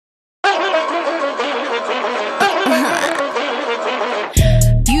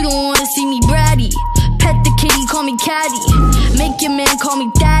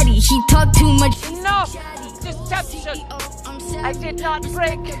He talk too much. Enough! Deception! I did not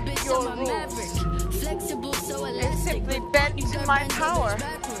break your rules. It simply bent to my power.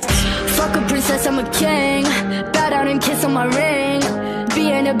 Fuck a princess, I'm a king. Bow down and kiss on my ring.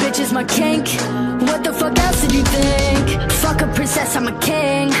 Being a bitch is my kink. What the fuck else did you think? Fuck a princess, I'm a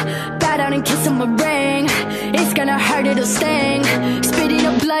king. Bow down and kiss on my ring. It's gonna hurt, it'll sting. Spitting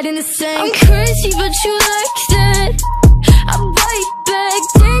up blood in the sink. I'm crazy, but you like that. I bite back,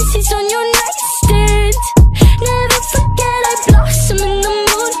 dances on your nightstand. Never forget I blossom in the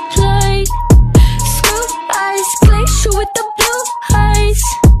moonlight. Screw eyes, glacier with the blue eyes.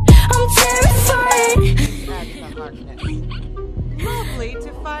 I'm terrified. Lovely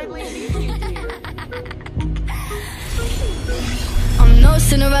to finally meet you here. I'm no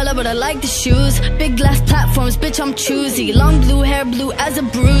Cinderella, but I like the shoes. Big glass platforms, bitch, I'm choosy. Long blue hair, blue as a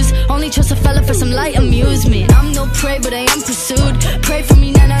bruise. Only trust a fella for some light amusement. I'm no prey, but I am pursued. Pray for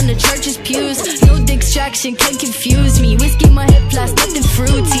me, not on the church's pews. No distraction can confuse me. Whiskey, my hip flask, nothing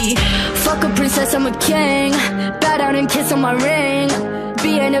fruity. Fuck a princess, I'm a king. Bow down and kiss on my ring.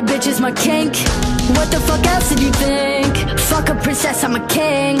 Being a bitch is my kink. What the fuck else did you think? Fuck a princess, I'm a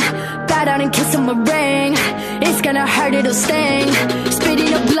king. Bow down and kiss on my ring. It's gonna hurt, it'll sting.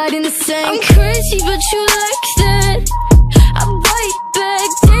 Spitting up blood in the sink. I'm crazy, but you like that.